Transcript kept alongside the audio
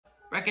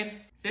Reckon.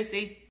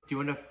 Sissy, do you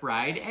want a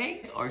fried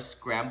egg or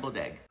scrambled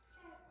egg?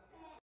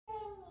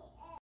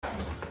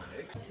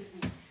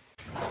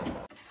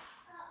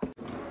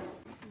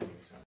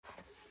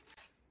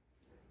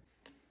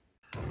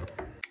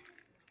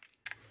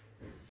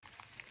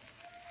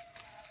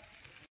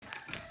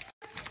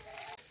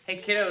 Hey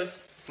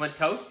kiddos, want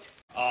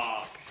toast?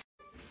 Oh.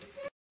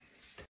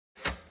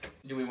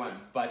 Do we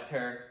want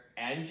butter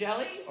and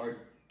jelly or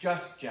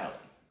just jelly?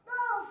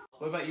 Both.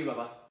 What about you,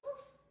 Bubba?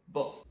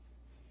 Both.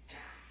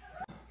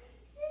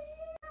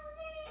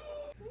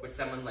 Would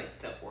someone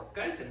like the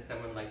orcas and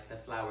someone like the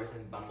flowers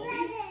and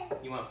bumblebees?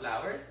 You want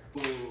flowers?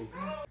 Ooh.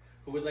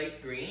 Who would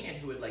like green and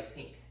who would like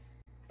pink?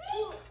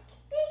 Pink.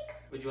 Pink.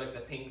 Would you like the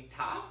pink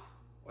top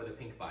or the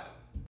pink bottom?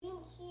 Pink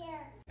here.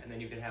 And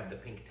then you can have the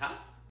pink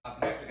top.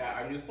 Up next we got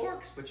our new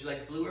forks. Would you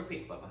like blue or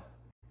pink, Bubba?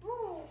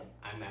 Blue.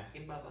 I'm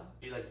asking Bubba.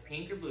 Would you like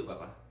pink or blue,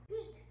 Bubba?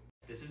 Pink.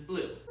 This is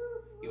blue.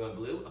 You want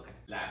blue? Okay.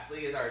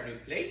 Lastly is our new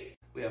plates.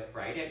 We have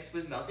fried eggs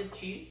with melted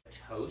cheese,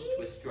 toast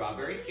with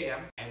strawberry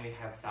jam, and we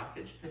have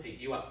sausage. Sissy,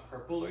 do you want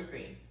purple or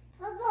green?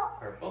 Purple.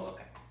 Purple?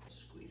 Okay.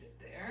 Squeeze it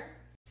there.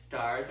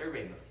 Stars or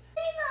rainbows?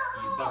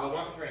 Rainbow. Bubba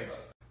wants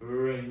rainbows.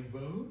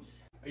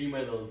 Rainbows? Are you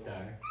my little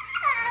star?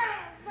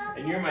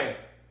 And you're my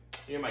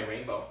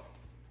rainbow.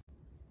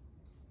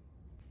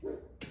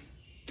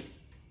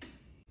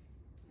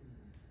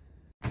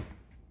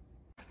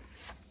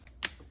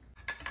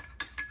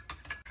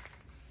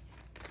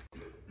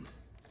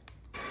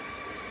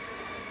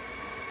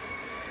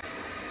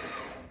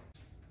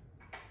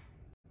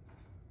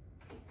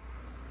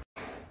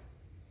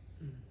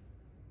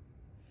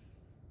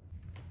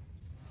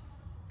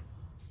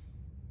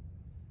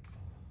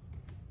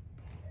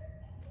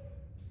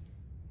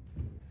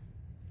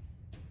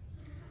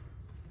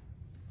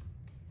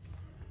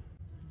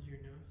 Your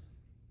nose.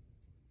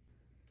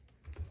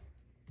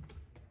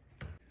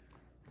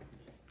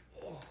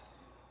 Oh,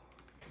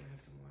 can I have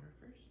some water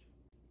first?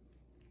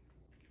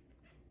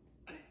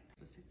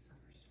 Let's take this out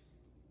first.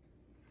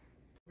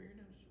 Over your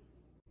nose.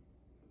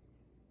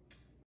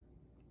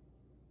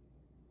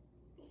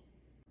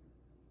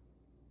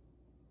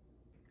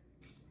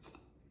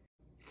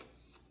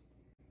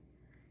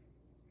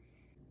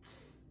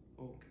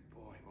 Oh, good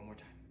boy. One more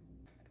time.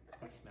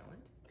 Want to smell it?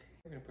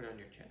 We're gonna put it on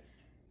your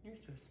chest. You're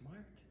so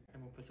smart.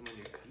 And we'll put some on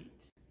your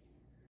feet.